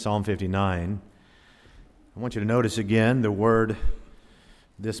Psalm 59. I want you to notice again the word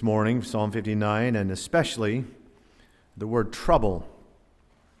this morning, Psalm 59, and especially the word trouble.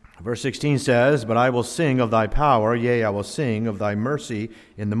 Verse 16 says, "But I will sing of thy power, yea, I will sing of thy mercy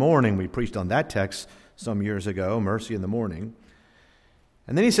in the morning." We preached on that text some years ago, mercy in the morning.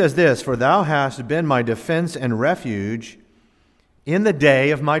 And then he says this, "For thou hast been my defense and refuge in the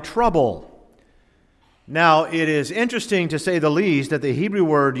day of my trouble." Now, it is interesting to say the least that the Hebrew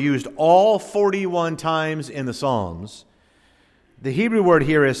word used all 41 times in the Psalms. The Hebrew word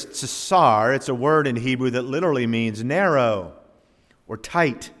here is tsar. It's a word in Hebrew that literally means narrow or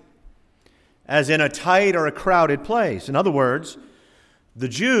tight, as in a tight or a crowded place. In other words, the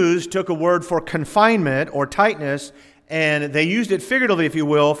Jews took a word for confinement or tightness, and they used it figuratively, if you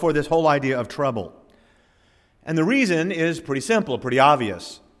will, for this whole idea of trouble. And the reason is pretty simple, pretty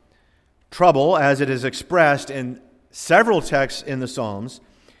obvious. Trouble, as it is expressed in several texts in the Psalms,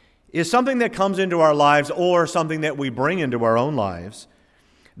 is something that comes into our lives or something that we bring into our own lives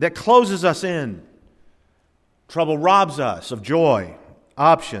that closes us in. Trouble robs us of joy,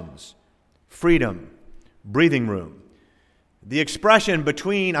 options, freedom, breathing room. The expression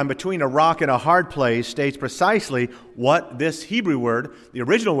I'm between a rock and a hard place states precisely what this Hebrew word, the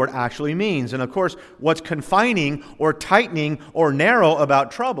original word, actually means. And of course, what's confining or tightening or narrow about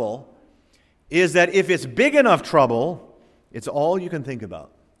trouble is that if it's big enough trouble, it's all you can think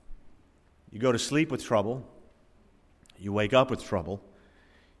about. You go to sleep with trouble. You wake up with trouble.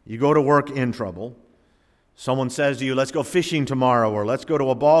 You go to work in trouble. Someone says to you, "Let's go fishing tomorrow," or "Let's go to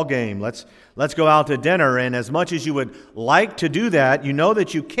a ball game. Let's go out to dinner." And as much as you would like to do that, you know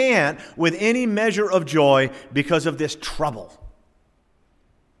that you can't with any measure of joy because of this trouble.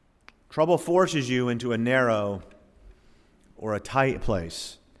 Trouble forces you into a narrow or a tight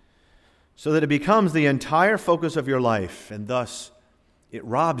place, so that it becomes the entire focus of your life, and thus it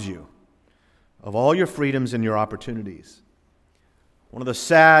robs you of all your freedoms and your opportunities. One of the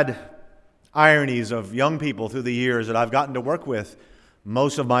sad ironies of young people through the years that I've gotten to work with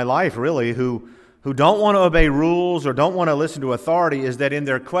most of my life, really, who don't want to obey rules or don't want to listen to authority, is that in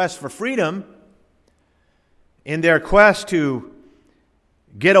their quest for freedom, in their quest to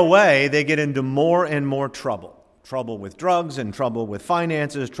get away, they get into more and more trouble. Trouble with drugs and trouble with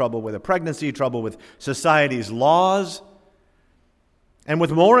finances, trouble with a pregnancy, trouble with society's laws. And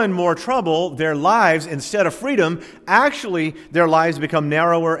with more and more trouble, their lives, instead of freedom, actually their lives become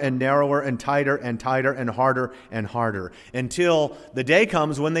narrower and narrower and tighter and tighter and harder until the day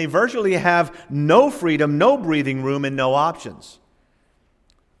comes when they virtually have no freedom, no breathing room, and no options.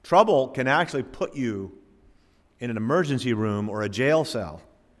 Trouble can actually put you in an emergency room or a jail cell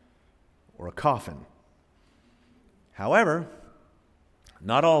or a coffin. However,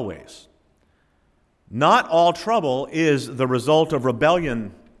 not always. Not all trouble is the result of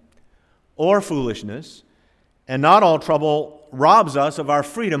rebellion or foolishness, and not all trouble robs us of our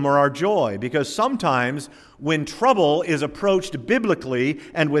freedom or our joy, because sometimes when trouble is approached biblically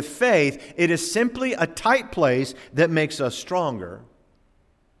and with faith, it is simply a tight place that makes us stronger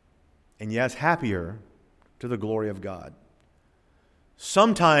and, yes, happier to the glory of God.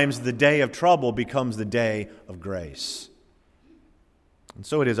 Sometimes the day of trouble becomes the day of grace. And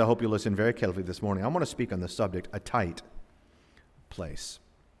so it is. I hope you listen very carefully this morning. I want to speak on the subject, a tight place.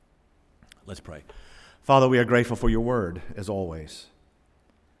 Let's pray. Father, we are grateful for your word, as always.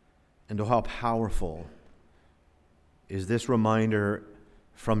 And oh, how powerful is this reminder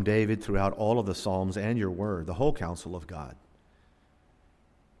from David throughout all of the Psalms and your word, the whole counsel of God.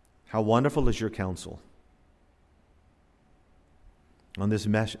 How wonderful is your counsel on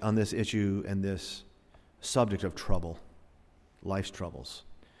this issue and this subject of trouble, life's troubles.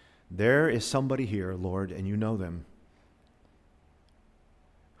 There is somebody here, Lord, and you know them,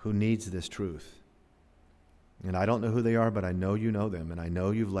 who needs this truth. And I don't know who they are, but I know you know them, and I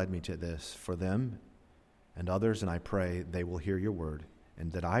know you've led me to this for them and others, and I pray they will hear your word,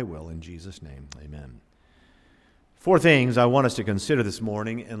 and that I will, in Jesus' name. Amen. 4 things I want us to consider this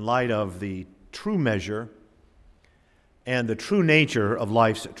morning in light of the true measure and the true nature of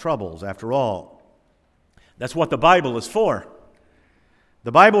life's troubles. After all, that's what the Bible is for.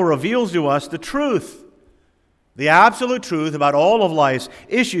 The Bible reveals to us the truth, the absolute truth about all of life's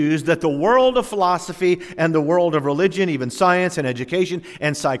issues that the world of philosophy and the world of religion, even science and education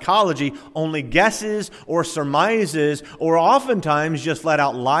and psychology, only guesses or surmises or oftentimes just flat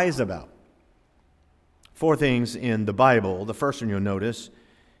out lies about. 4 things in the Bible. The first one you'll notice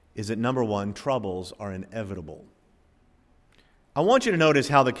is that, number 1, troubles are inevitable. I want you to notice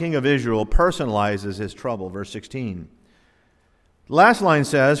how the king of Israel personalizes his trouble. Verse 16. The last line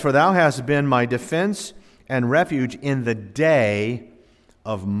says, "For thou hast been my defense and refuge in the day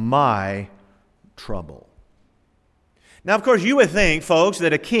of my trouble. Now, of course, you would think, folks,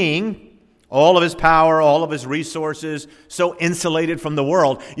 that a king, all of his power, all of his resources, so insulated from the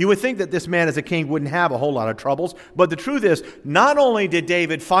world, you would think that this man as a king wouldn't have a whole lot of troubles. But the truth is, not only did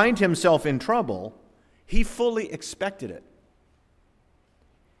David find himself in trouble, he fully expected it.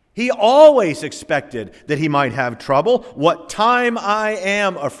 He always expected that he might have trouble. What time I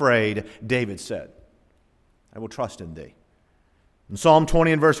am afraid, David said, I will trust in thee. In Psalm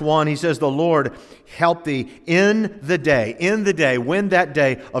 20 and verse 1, he says, the Lord help thee in the day, when that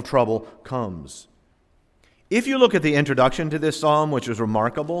day of trouble comes. If you look at the introduction to this psalm, which is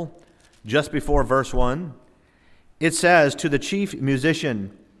remarkable, just before verse 1, it says, to the chief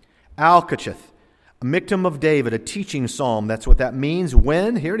musician, Alkachith, a Michtam of David, a teaching psalm. That's what that means.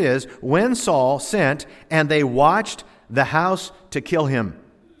 When, here it is, when Saul sent, and they watched the house to kill him.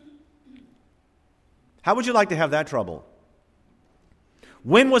 How would you like to have that trouble?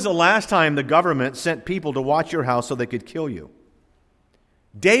 When was the last time the government sent people to watch your house so they could kill you?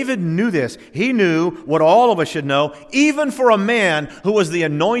 David knew this. He knew what all of us should know, even for a man who was the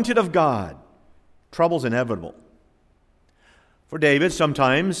anointed of God. Trouble's inevitable. For David,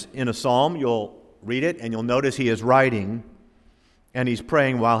 sometimes in a psalm, you'll read it and you'll notice he is writing and he's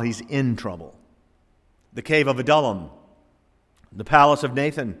praying while he's in trouble. The cave of Adullam, the palace of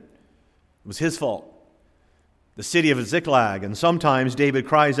Nathan, it was his fault. The city of Ziklag, and sometimes David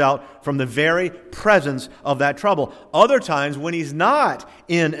cries out from the very presence of that trouble. Other times, when he's not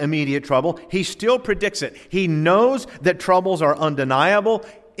in immediate trouble, he still predicts it. He knows that troubles are undeniable,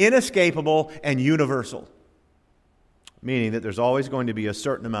 inescapable, and universal, meaning that there's always going to be a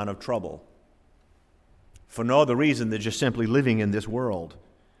certain amount of trouble for no other reason than just simply living in this world.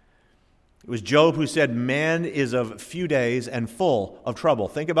 It was Job who said, man is of few days and full of trouble.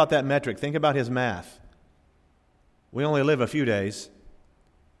 Think about that metric. Think about his math. We only live a few days,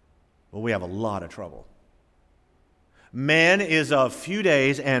 but we have a lot of trouble. Man is of few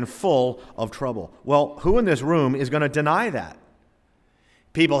days and full of trouble. Well, who in this room is going to deny that?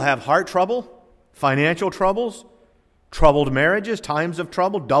 People have heart trouble, financial troubles, troubled marriages, times of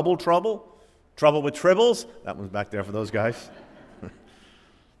trouble, double trouble, trouble with tribbles. That one's back there for those guys.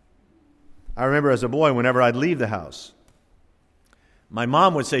 I remember as a boy, whenever I'd leave the house, my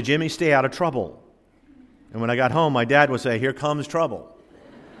mom would say, Jimmy, stay out of trouble. And when I got home, my dad would say, here comes trouble.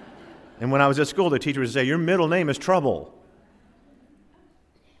 And when I was at school, the teacher would say, your middle name is Trouble.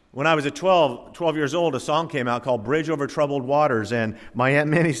 When I was at 12 years old, a song came out called Bridge Over Troubled Waters. And my Aunt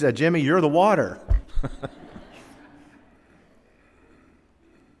Minnie said, Jimmy, you're the water.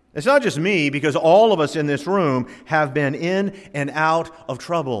 It's not just me, because all of us in this room have been in and out of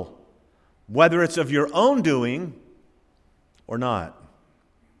trouble, whether it's of your own doing or not.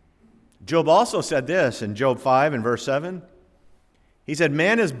 Job also said this in Job 5 and verse 7. He said,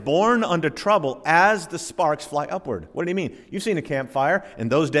 man is born unto trouble as the sparks fly upward. What did he mean? You've seen a campfire in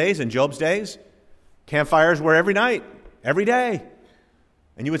those days, in Job's days. Campfires were every night, every day.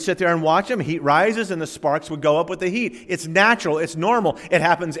 And you would sit there and watch them. Heat rises and the sparks would go up with the heat. It's natural. It's normal. It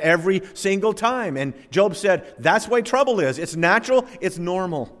happens every single time. And Job said, that's the way trouble is. It's natural. It's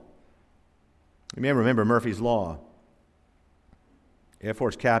normal. You may remember Murphy's Law. Air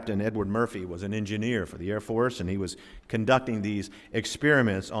Force Captain Edward Murphy was an engineer for the Air Force, and he was conducting these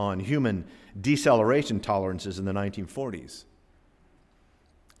experiments on human deceleration tolerances in the 1940s.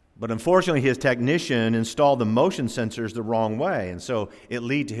 But unfortunately, his technician installed the motion sensors the wrong way, and so it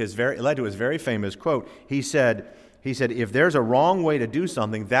led to his very famous quote. He said, if there's a wrong way to do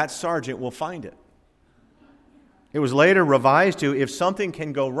something, that sergeant will find it. It was later revised to, if something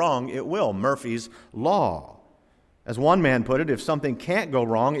can go wrong, it will. Murphy's Law. As one man put it, if something can't go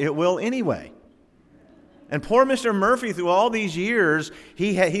wrong, it will anyway. And poor Mr. Murphy, through all these years,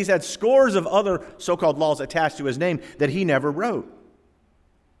 he's had scores of other so-called laws attached to his name that he never wrote.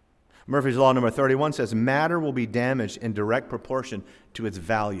 Murphy's Law number 31 says, matter will be damaged in direct proportion to its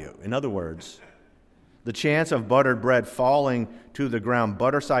value. In other words, the chance of buttered bread falling to the ground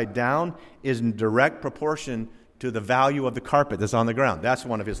butter side down is in direct proportion to the value of the carpet that's on the ground. That's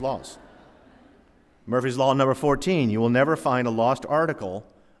one of his laws. Murphy's Law number 14, you will never find a lost article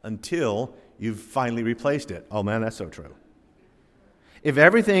until you've finally replaced it. Oh man, that's so true. If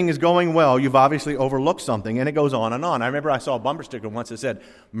everything is going well, you've obviously overlooked something, and it goes on and on. I remember I saw a bumper sticker once that said,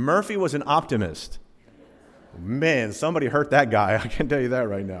 Murphy was an optimist. Man, somebody hurt that guy, I can tell you that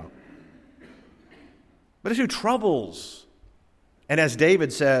right now. But it's who troubles. And as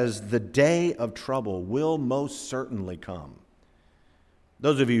David says, the day of trouble will most certainly come.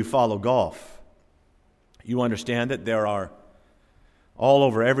 Those of you who follow golf, you understand that there are, all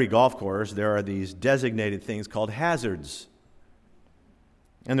over every golf course, there are these designated things called hazards.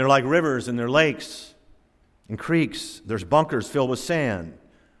 And they're like rivers and they're lakes and creeks. There's bunkers filled with sand.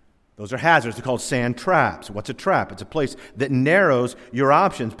 Those are hazards. They're called sand traps. What's a trap? It's a place that narrows your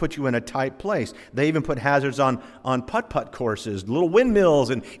options, puts you in a tight place. They even put hazards on putt-putt courses, little windmills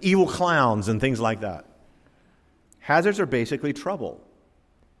and evil clowns and things like that. Hazards are basically trouble,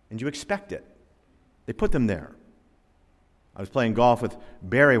 and you expect it. They put them there. I was playing golf with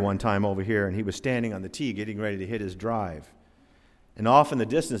Barry one time over here, and he was standing on the tee getting ready to hit his drive. And off in the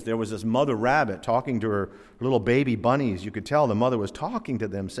distance, there was this mother rabbit talking to her little baby bunnies. You could tell the mother was talking to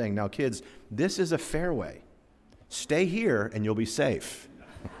them, saying, "Now, kids, this is a fairway. Stay here, and you'll be safe."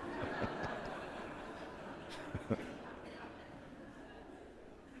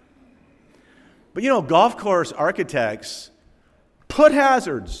 But golf course architects put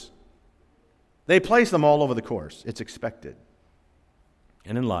hazards. They place them all over the course. It's expected.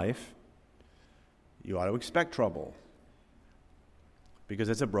 And in life, you ought to expect trouble, because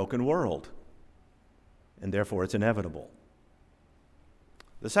it's a broken world, and therefore it's inevitable.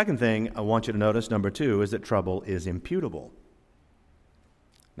 The second thing I want you to notice, number 2, is that trouble is imputable.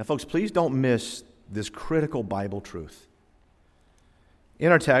 Now, folks, please don't miss this critical Bible truth.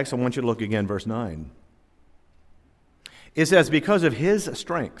 In our text, I want you to look again, verse 9. It says, "Because of his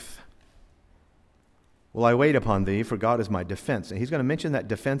strength will I wait upon thee, for God is my defense." And he's going to mention that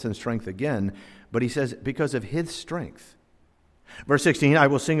defense and strength again, but he says, because of his strength. Verse 16, "I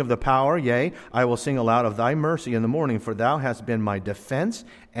will sing of the power, yea, I will sing aloud of thy mercy in the morning, for thou hast been my defense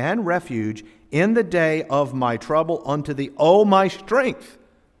and refuge in the day of my trouble unto thee, O my strength.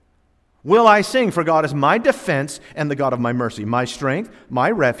 Will I sing, for God is my defense and the God of my mercy, my strength, my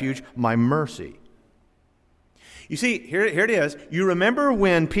refuge, my mercy." You see, here it is. You remember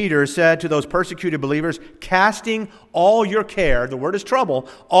when Peter said to those persecuted believers, "Casting all your care," the word is trouble,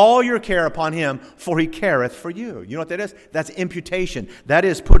 "all your care upon him, for he careth for you." You know what that is? That's imputation. That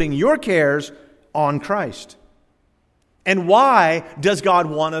is putting your cares on Christ. And why does God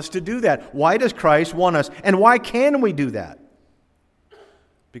want us to do that? Why does Christ want us? And why can we do that?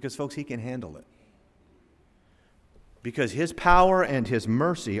 Because, folks, he can handle it. Because his power and his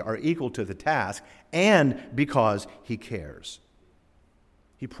mercy are equal to the task, and because he cares.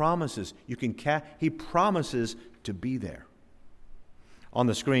 He promises he promises to be there. On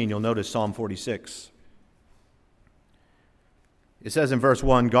the screen, you'll notice Psalm 46. It says in verse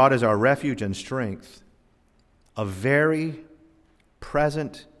 1, "God is our refuge and strength, a very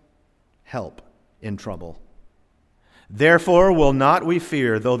present help in trouble. Therefore will not we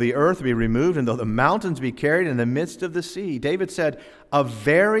fear, though the earth be removed, and though the mountains be carried in the midst of the sea." David said, a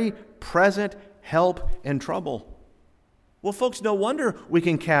very present help in trouble. Well, folks, no wonder we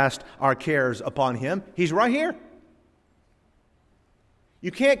can cast our cares upon him. He's right here.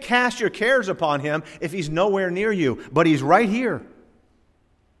 You can't cast your cares upon him if he's nowhere near you, but he's right here.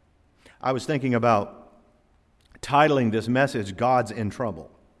 I was thinking about titling this message, "God's in Trouble."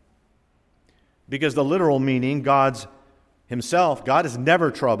 Because the literal meaning, God is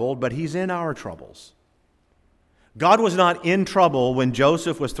never troubled, but he's in our troubles. God was not in trouble when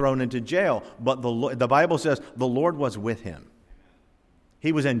Joseph was thrown into jail, but the Bible says the Lord was with him.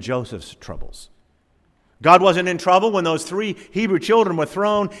 He was in Joseph's troubles. God wasn't in trouble when those 3 Hebrew children were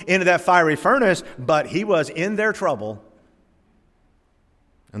thrown into that fiery furnace, but he was in their trouble.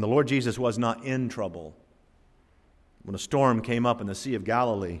 And the Lord Jesus was not in trouble when a storm came up in the Sea of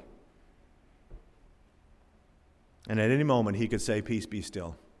Galilee. And at any moment, he could say, "Peace, be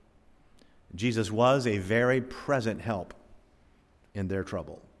still." Jesus was a very present help in their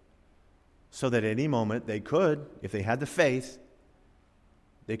trouble. So that at any moment they could, if they had the faith,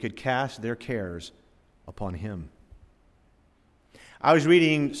 they could cast their cares upon him. I was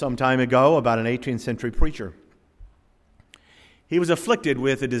reading some time ago about an 18th century preacher. He was afflicted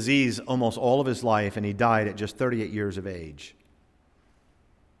with a disease almost all of his life, and he died at just 38 years of age.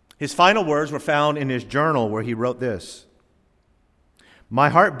 His final words were found in his journal, where he wrote this: "My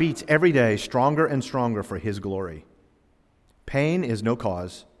heart beats every day stronger and stronger for his glory. Pain is no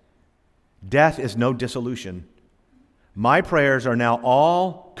cause. Death is no dissolution. My prayers are now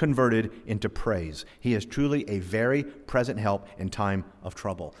all converted into praise. He is truly a very present help in time of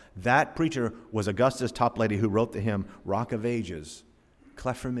trouble." That preacher was Augusta's Toplady, who wrote the hymn, "Rock of Ages,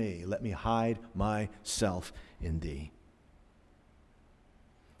 cleft for me, let me hide myself in thee."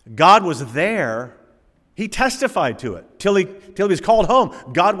 God was there. He testified to it till he was called home.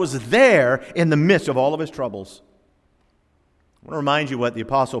 God was there in the midst of all of his troubles. I want to remind you what the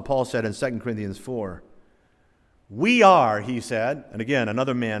Apostle Paul said in 2 Corinthians 4. "We are," he said, and again,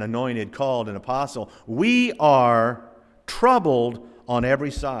 another man anointed, called an apostle, "we are troubled on every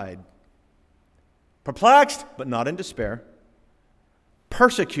side, perplexed, but not in despair,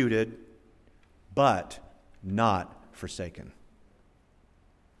 persecuted, but not forsaken.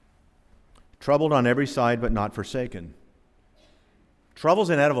 Troubled on every side, but not forsaken. Trouble's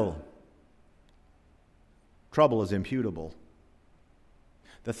inevitable. Trouble is imputable.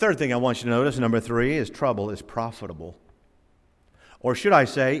 The third thing I want you to notice, number 3, is trouble is profitable. Or should I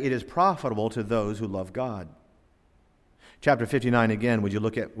say, it is profitable to those who love God. Chapter 59 again, would you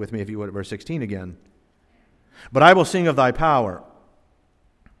look at with me if you would at verse 16 again? But I will sing of thy power.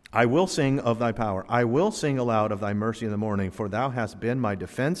 I will sing of thy power. I will sing aloud of thy mercy in the morning, for thou hast been my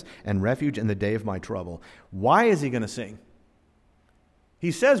defense and refuge in the day of my trouble. Why is he going to sing?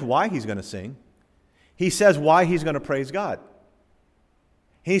 He says why he's going to sing. He says why he's going to praise God.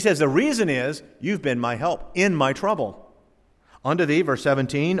 He says the reason is you've been my help in my trouble. Unto thee, verse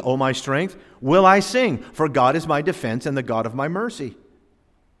 17, O my strength, will I sing, for God is my defense and the God of my mercy.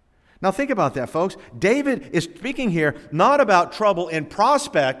 Now think about that, folks. David is speaking here not about trouble in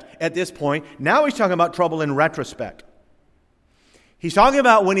prospect at this point. Now he's talking about trouble in retrospect. He's talking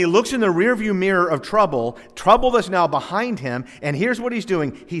about when he looks in the rearview mirror of trouble that's now behind him, and here's what he's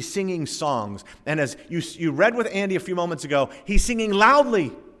doing. He's singing songs. And as you read with Andy a few moments ago, he's singing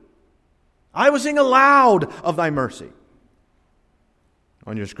loudly. I will sing aloud of thy mercy.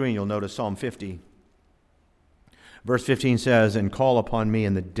 On your screen, you'll notice Psalm 50. Verse 15 says, and call upon me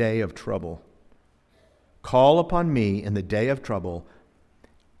in the day of trouble. Call upon me in the day of trouble.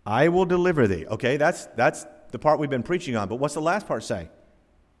 I will deliver thee. Okay, that's the part we've been preaching on. But what's the last part say?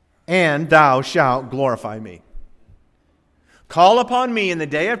 And thou shalt glorify me. Call upon me in the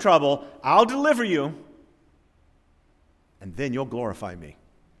day of trouble. I'll deliver you. And then you'll glorify me.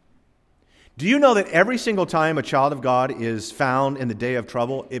 Do you know that every single time a child of God is found in the day of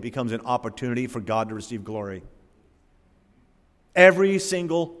trouble, it becomes an opportunity for God to receive glory? Every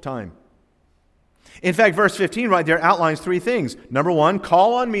single time. In fact, verse 15 right there outlines 3 things. Number 1,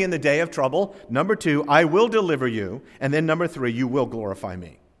 call on me in the day of trouble. Number 2, I will deliver you. And then number 3, you will glorify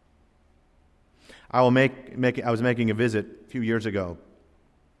me. I was making a visit a few years ago,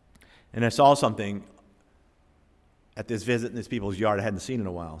 and I saw something at this visit in this people's yard I hadn't seen in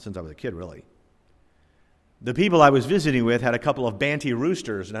a while, since I was a kid, really. The people I was visiting with had a couple of banty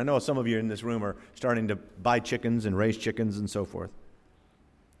roosters, and I know some of you in this room are starting to buy chickens and raise chickens and so forth.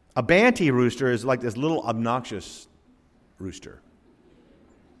 A banty rooster is like this little obnoxious rooster.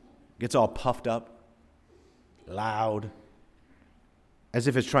 Gets all puffed up, loud, as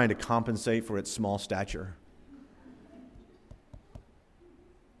if it's trying to compensate for its small stature.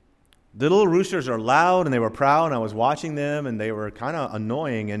 The little roosters are loud and they were proud, and I was watching them and they were kind of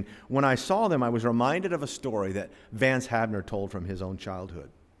annoying. And when I saw them, I was reminded of a story that Vance Havner told from his own childhood.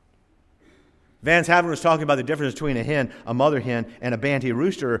 Vance Havner was talking about the difference between a mother hen, and a banty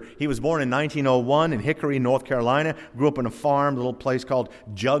rooster. He was born in 1901 in Hickory, North Carolina, grew up in a farm, a little place called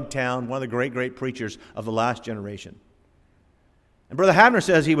Jugtown, one of the great, great preachers of the last generation. And Brother Havner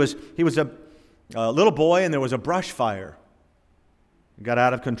says he was a little boy and there was a brush fire. It got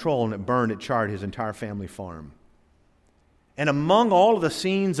out of control and it charred his entire family farm. And among all of the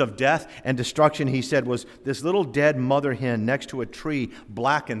scenes of death and destruction, he said, was this little dead mother hen next to a tree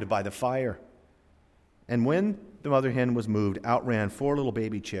blackened by the fire. And when the mother hen was moved, out ran 4 little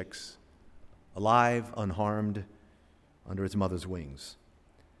baby chicks, alive, unharmed, under its mother's wings.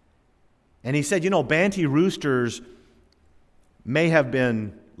 And he said, banty roosters may have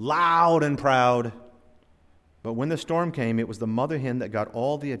been loud and proud, but when the storm came, it was the mother hen that got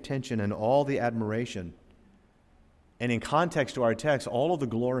all the attention and all the admiration. And in context to our text, all of the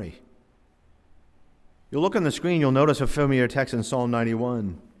glory. You'll look on the screen, you'll notice a familiar text in Psalm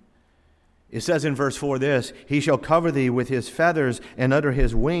 91. It says in verse 4 this, he shall cover thee with his feathers, and under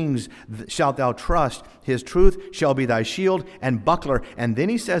his wings shalt thou trust. His truth shall be thy shield and buckler. And then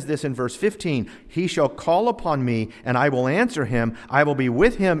he says this in verse 15, he shall call upon me, and I will answer him. I will be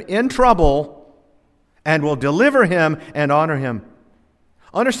with him in trouble, and will deliver him and honor him.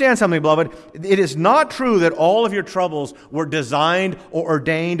 Understand something, beloved. It is not true that all of your troubles were designed or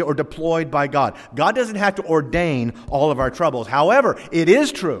ordained or deployed by God. God doesn't have to ordain all of our troubles. However, it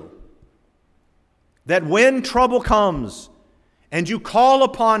is true that when trouble comes and you call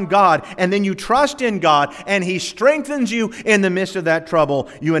upon God and then you trust in God and He strengthens you in the midst of that trouble,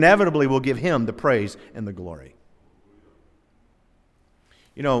 you inevitably will give Him the praise and the glory.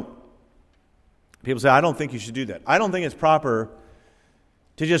 People say, I don't think you should do that. I don't think it's proper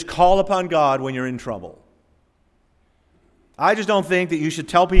to just call upon God when you're in trouble. I just don't think that you should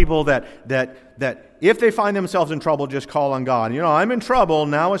tell people that if they find themselves in trouble, just call on God. I'm in trouble,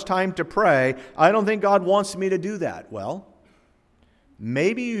 now it's time to pray. I don't think God wants me to do that. Well,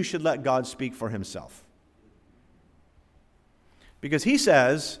 maybe you should let God speak for Himself. Because he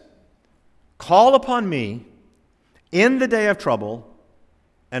says, call upon me in the day of trouble,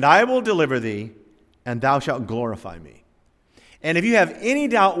 and I will deliver thee, and thou shalt glorify me. And if you have any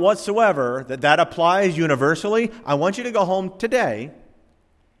doubt whatsoever that that applies universally, I want you to go home today,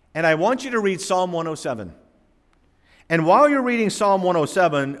 and I want you to read Psalm 107. And while you're reading Psalm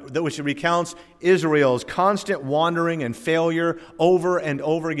 107, which recounts Israel's constant wandering and failure over and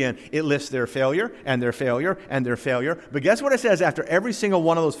over again, it lists their failure and their failure and their failure. But guess what it says after every single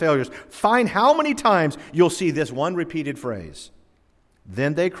one of those failures? Find how many times you'll see this one repeated phrase.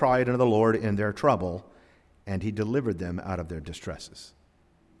 Then they cried unto the Lord in their trouble, and he delivered them out of their distresses.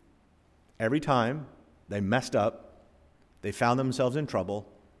 Every time they messed up, they found themselves in trouble,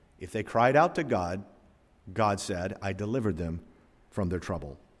 if they cried out to God, God said, I delivered them from their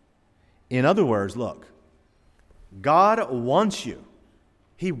trouble. In other words, look, God wants you.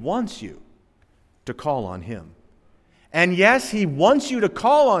 He wants you to call on him. And yes, he wants you to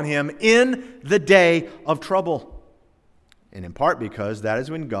call on him in the day of trouble. And in part because that is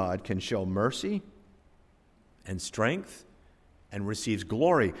when God can show mercy and strength and receives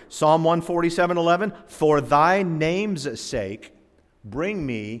glory. Psalm 147:11, for thy name's sake, bring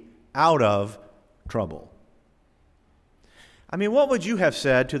me out of trouble. I mean, what would you have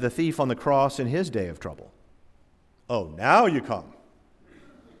said to the thief on the cross in his day of trouble? Oh, now you come.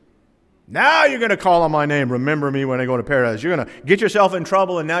 Now you're going to call on my name. Remember me when I go to paradise. You're going to get yourself in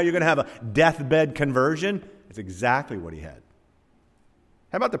trouble, and now you're going to have a deathbed conversion. It's exactly what he had.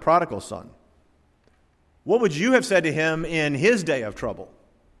 How about the prodigal son? What would you have said to him in his day of trouble?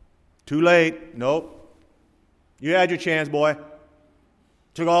 Too late. Nope. You had your chance, boy.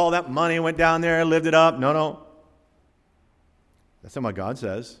 Took all that money, went down there, lived it up. No. That's not what God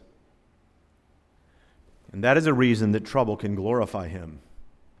says. And that is a reason that trouble can glorify him.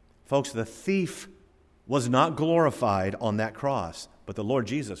 Folks, the thief was not glorified on that cross, but the Lord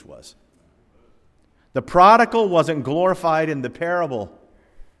Jesus was. The prodigal wasn't glorified in the parable,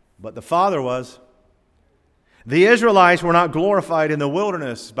 but the Father was. The Israelites were not glorified in the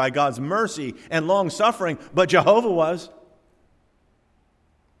wilderness by God's mercy and long-suffering, but Jehovah was.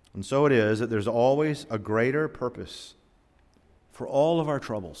 And so it is that there's always a greater purpose for all of our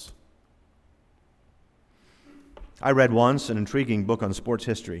troubles. I read once an intriguing book on sports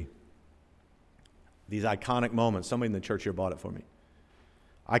history. These iconic moments. Somebody in the church here bought it for me.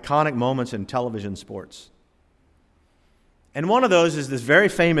 Iconic moments in television sports. And one of those is this very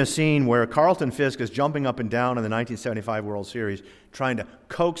famous scene where Carlton Fisk is jumping up and down in the 1975 World Series trying to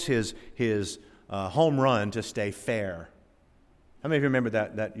coax his home run to stay fair. How many of you remember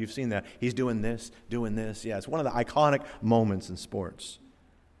that you've seen that? He's doing this. Yeah, it's one of the iconic moments in sports.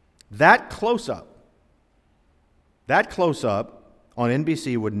 That close-up on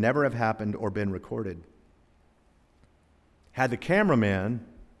NBC would never have happened or been recorded had the cameraman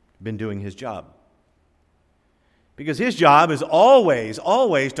been doing his job. Because his job is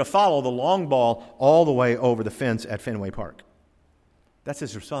always to follow the long ball all the way over the fence at Fenway Park. That's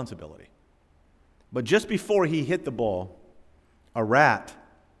his responsibility. But just before he hit the ball, a rat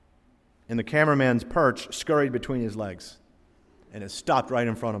in the cameraman's perch scurried between his legs, and it stopped right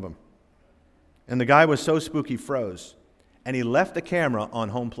in front of him. And the guy was so spooked he froze, and he left the camera on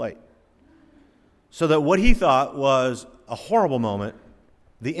home plate. So that what he thought was a horrible moment,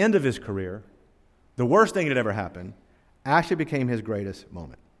 the end of his career, the worst thing that ever happened, actually became his greatest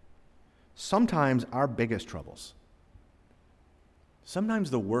moment. Sometimes our biggest troubles, sometimes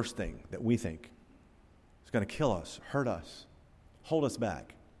the worst thing that we think is going to kill us, hurt us, hold us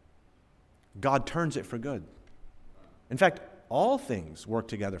back, God turns it for good. In fact, all things work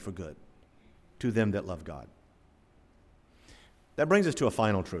together for good to them that love God. That brings us to a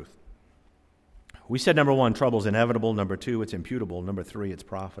final truth. We said, number one, trouble is inevitable. Number two, it's imputable. Number three, it's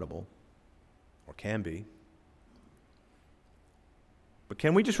profitable, or can be. But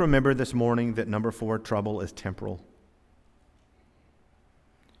can we just remember this morning that number four, trouble is temporal?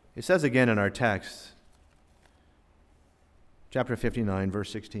 It says again in our text, chapter 59,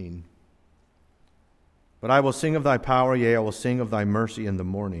 verse 16, but I will sing of thy power, yea, I will sing of thy mercy in the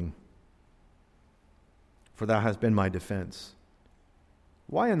morning, for thou hast been my defense.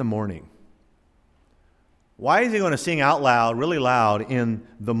 Why in the morning? Why is he going to sing out loud, really loud, in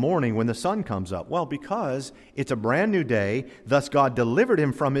the morning when the sun comes up? Well, because it's a brand new day, thus God delivered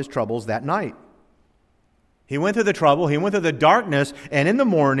him from his troubles that night. He went through the trouble, he went through the darkness, and in the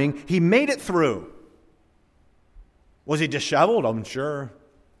morning, he made it through. Was he disheveled? I'm sure.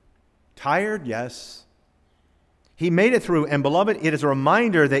 Tired? Yes. He made it through, and beloved, it is a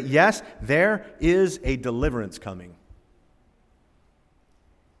reminder that yes, there is a deliverance coming.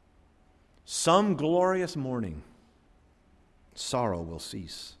 Some glorious morning, sorrow will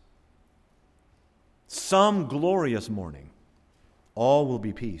cease. Some glorious morning, all will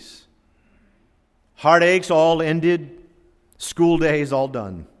be peace. Heartaches all ended, school days all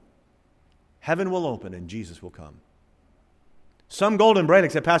done. Heaven will open and Jesus will come. Some golden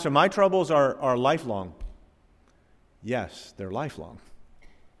Blalock said, Pastor, my troubles are lifelong. Yes, they're lifelong.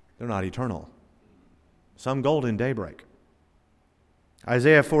 They're not eternal. Some golden daybreak.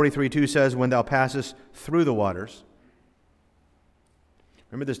 Isaiah 43:2 says, when thou passest through the waters.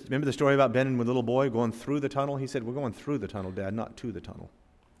 Remember the story about Ben and the little boy going through the tunnel? He said, we're going through the tunnel, Dad, not to the tunnel.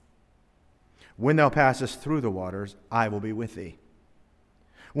 When thou passest through the waters, I will be with thee.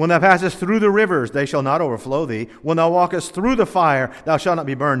 When thou passest through the rivers, they shall not overflow thee. When thou walkest through the fire, thou shalt not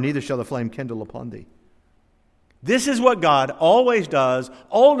be burned, neither shall the flame kindle upon thee. This is what God always does,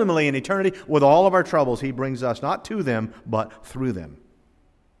 ultimately in eternity, with all of our troubles. He brings us not to them, but through them.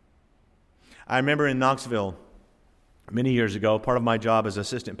 I remember in Knoxville, many years ago, part of my job as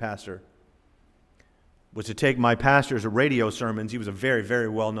assistant pastor was to take my pastor's radio sermons. He was a very, very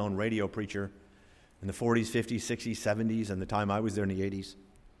well-known radio preacher in the 40s, 50s, 60s, 70s, and the time I was there in the 80s.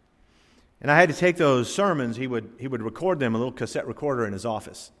 And I had to take those sermons. He would record them, a little cassette recorder in his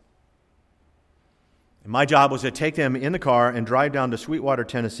office. And my job was to take them in the car and drive down to Sweetwater,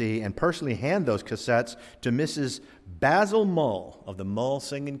 Tennessee, and personally hand those cassettes to Mrs. Basil Mull of the Mull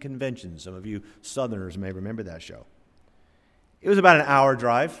Singing Convention. Some of you Southerners may remember that show. It was about an hour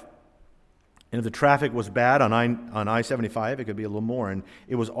drive. And if the traffic was bad on I-75, it could be a little more. And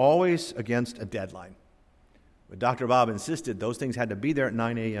it was always against a deadline. But Dr. Bob insisted those things had to be there at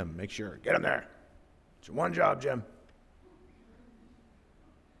 9 a.m. Make sure. Get them there. It's your one job, Jim.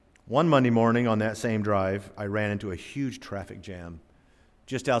 One Monday morning on that same drive, I ran into a huge traffic jam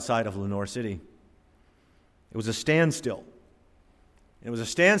just outside of Lenoir City. It was a standstill. It was a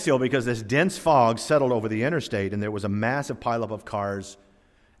standstill because this dense fog settled over the interstate, and there was a massive pileup of cars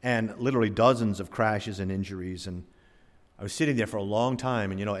and literally dozens of crashes and injuries. And I was sitting there for a long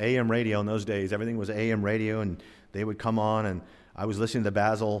time, and AM radio in those days, everything was AM radio, and they would come on, and I was listening to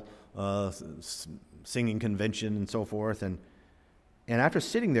Basil singing convention and so forth, and after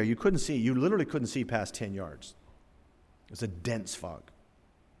sitting there, you literally couldn't see past 10 yards. It was a dense fog.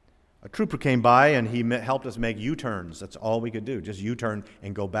 A trooper came by, and he helped us make U-turns. That's all we could do, just U-turn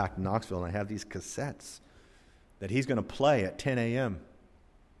and go back to Knoxville, and I have these cassettes that he's going to play at 10 a.m.,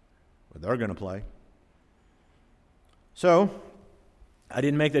 or they're going to play. So, I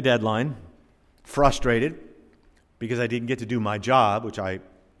didn't make the deadline, frustrated because I didn't get to do my job, which I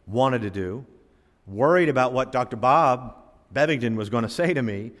wanted to do, worried about what Dr. Bob Bevington was going to say to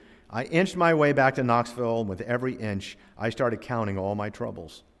me. I inched my way back to Knoxville, and with every inch, I started counting all my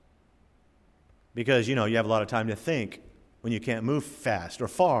troubles. Because, you have a lot of time to think when you can't move fast or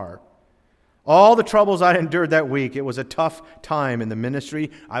far. All the troubles I endured that week, it was a tough time in the ministry.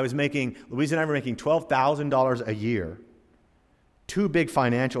 Louise and I were making $12,000 a year. 2 big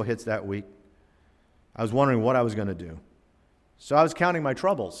financial hits that week. I was wondering what I was going to do. So I was counting my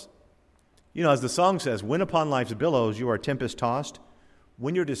troubles. As the song says, when upon life's billows you are tempest-tossed,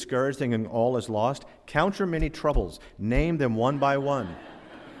 when you're discouraged thinking all is lost, count your many troubles, name them one by one.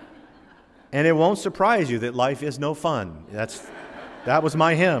 And it won't surprise you that life is no fun. That was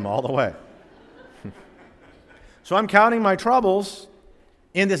my hymn all the way. So I'm counting my troubles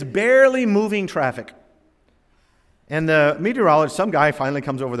in this barely moving traffic. And the meteorologist, some guy finally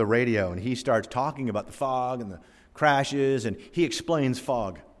comes over the radio, and he starts talking about the fog and the crashes, and he explains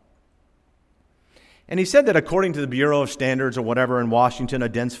fog. And he said that according to the Bureau of Standards or whatever in Washington, a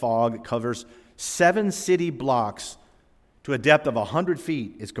dense fog that covers 7 city blocks to a depth of 100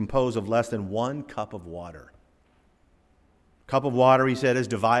 feet is composed of less than 1 cup of water. A cup of water, he said, is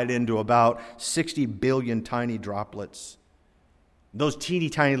divided into about 60 billion tiny droplets. Those teeny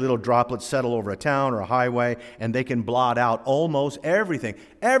tiny little droplets settle over a town or a highway, and they can blot out almost everything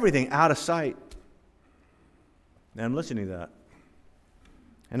out of sight. And I'm listening to that.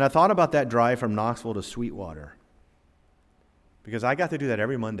 And I thought about that drive from Knoxville to Sweetwater, because I got to do that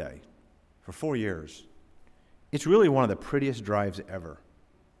every Monday for 4 years. It's really one of the prettiest drives ever.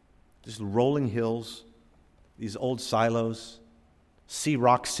 Just rolling hills, these old silos, see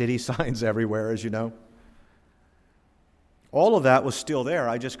Rock City signs everywhere, as you know. All of that was still there.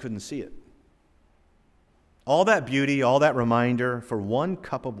 I just couldn't see it. All that beauty, all that reminder for 1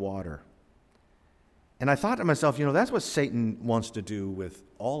 cup of water. And I thought to myself, that's what Satan wants to do with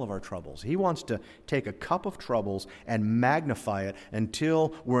all of our troubles. He wants to take a cup of troubles and magnify it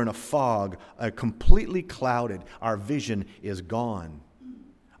until we're in a fog, completely clouded. Our vision is gone.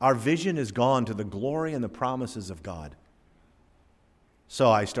 Our vision is gone to the glory and the promises of God.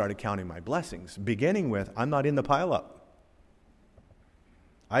 So I started counting my blessings, beginning with, I'm not in the pileup.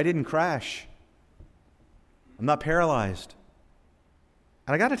 I didn't crash. I'm not paralyzed.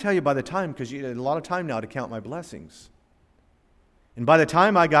 And I got to tell you, by the time, because you had a lot of time now to count my blessings. And by the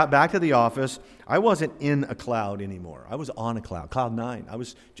time I got back to the office, I wasn't in a cloud anymore. I was on a cloud, cloud 9. I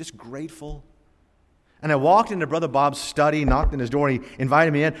was just grateful. And I walked into Brother Bob's study, knocked on his door, he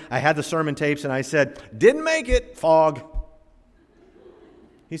invited me in. I had the sermon tapes, and I said, "Didn't make it, fog."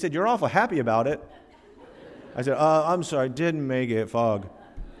 He said, "You're awful happy about it." I said, "I'm sorry, didn't make it, fog."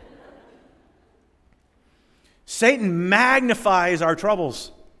 Satan magnifies our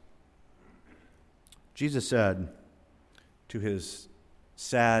troubles. Jesus said to his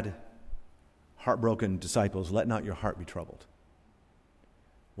sad, heartbroken disciples, "Let not your heart be troubled."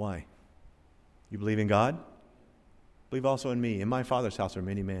 Why? You believe in God? Believe also in me. In my Father's house are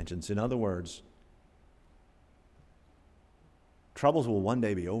many mansions. In other words, troubles will one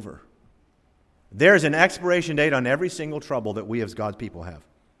day be over. There's an expiration date on every single trouble that we as God's people have.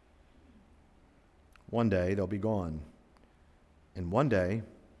 One day they'll be gone. And one day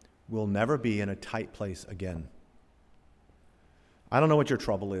we'll never be in a tight place again. I don't know what your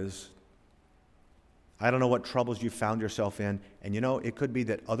trouble is. I don't know what troubles you found yourself in. And it could be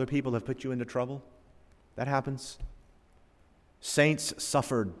that other people have put you into trouble. That happens. Saints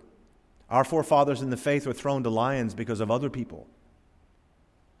suffered. Our forefathers in the faith were thrown to lions because of other people.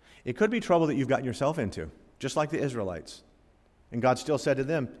 It could be trouble that you've gotten yourself into, just like the Israelites. And God still said to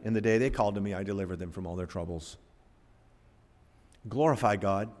them, "In the day they called to me, I delivered them from all their troubles." Glorify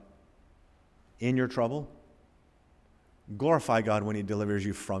God in your trouble. Glorify God when He delivers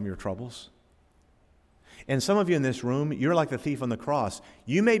you from your troubles. And some of you in this room, you're like the thief on the cross.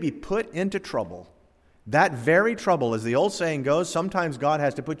 You may be put into trouble. That very trouble, as the old saying goes, sometimes God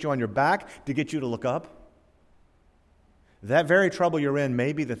has to put you on your back to get you to look up. That very trouble you're in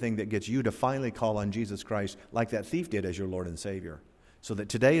may be the thing that gets you to finally call on Jesus Christ like that thief did as your Lord and Savior. So that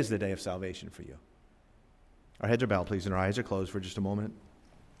today is the day of salvation for you. Our heads are bowed, please, and our eyes are closed for just a moment.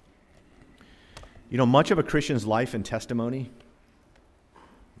 Much of a Christian's life and testimony,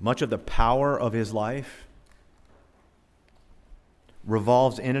 much of the power of his life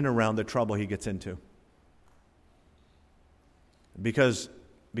revolves in and around the trouble he gets into. Because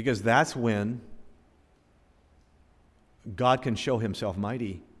that's when God can show Himself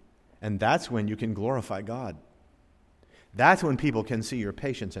mighty, and that's when you can glorify God. That's when people can see your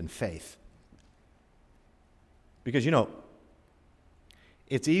patience and faith. Because,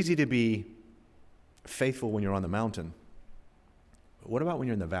 it's easy to be faithful when you're on the mountain. But what about when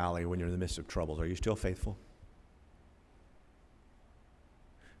you're in the valley, when you're in the midst of troubles? Are you still faithful?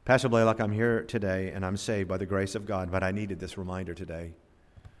 Pastor Blalock, I'm here today, and I'm saved by the grace of God, but I needed this reminder today.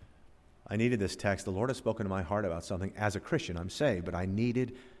 I needed this text. The Lord has spoken to my heart about something. As a Christian, I'm saved, but I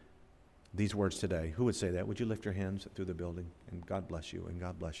needed these words today. Who would say that? Would you lift your hands through the building? And God bless you, and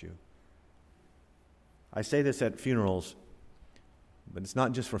God bless you. I say this at funerals, but it's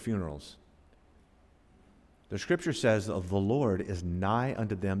not just for funerals. The Scripture says, "The Lord is nigh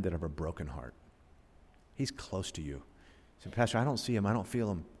unto them that have a broken heart." He's close to you. You say, "Pastor, I don't see Him. I don't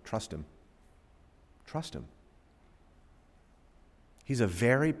feel Him." Trust Him. Trust Him. He's a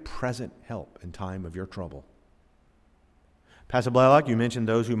very present help in time of your trouble. Pastor Blalock, you mentioned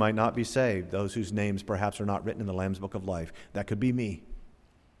those who might not be saved, those whose names perhaps are not written in the Lamb's Book of Life. That could be me.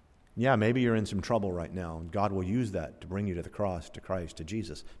 Yeah, maybe you're in some trouble right now, and God will use that to bring you to the cross, to Christ, to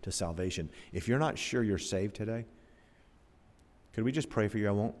Jesus, to salvation. If you're not sure you're saved today, could we just pray for you?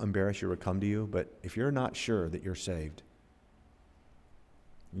 I won't embarrass you or come to you, but if you're not sure that you're saved,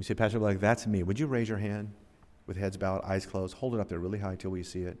 you say, "Pastor Blalock, that's me." Would you raise your hand? With heads bowed, eyes closed. Hold it up there really high till we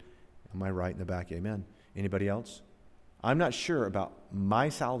see it. Am I right in the back? Amen. Anybody else? I'm not sure about my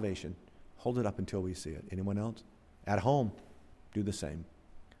salvation. Hold it up until we see it. Anyone else? At home, do the same.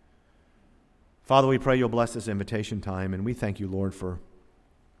 Father, we pray you'll bless this invitation time, and we thank you, Lord, for,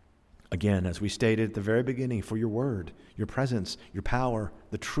 again, as we stated at the very beginning, for your word, your presence, your power,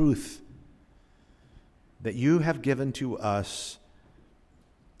 the truth that you have given to us,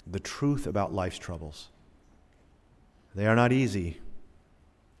 the truth about life's troubles. They are not easy.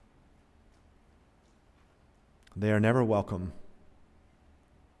 They are never welcome.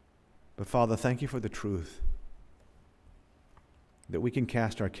 But Father, thank you for the truth that we can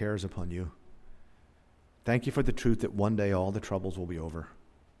cast our cares upon you. Thank you for the truth that one day all the troubles will be over.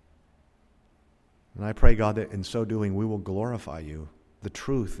 And I pray, God, that in so doing we will glorify you. The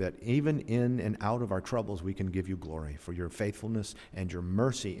truth that even in and out of our troubles we can give you glory for your faithfulness and your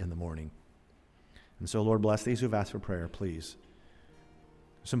mercy in the morning. And so, Lord, bless these who've asked for prayer, please.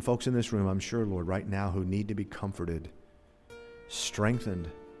 Some folks in this room, I'm sure, Lord, right now who need to be comforted, strengthened.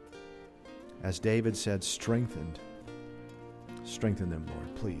 As David said, strengthened. Strengthen them,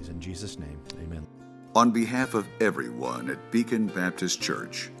 Lord, please. In Jesus' name, amen. On behalf of everyone at Beacon Baptist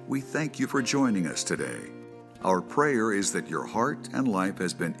Church, we thank you for joining us today. Our prayer is that your heart and life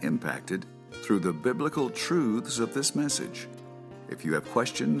has been impacted through the biblical truths of this message. If you have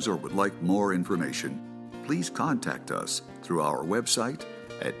questions or would like more information, please contact us through our website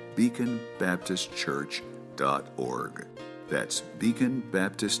at beaconbaptistchurch.org. That's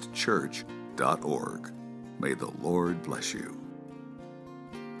beaconbaptistchurch.org. May the Lord bless you.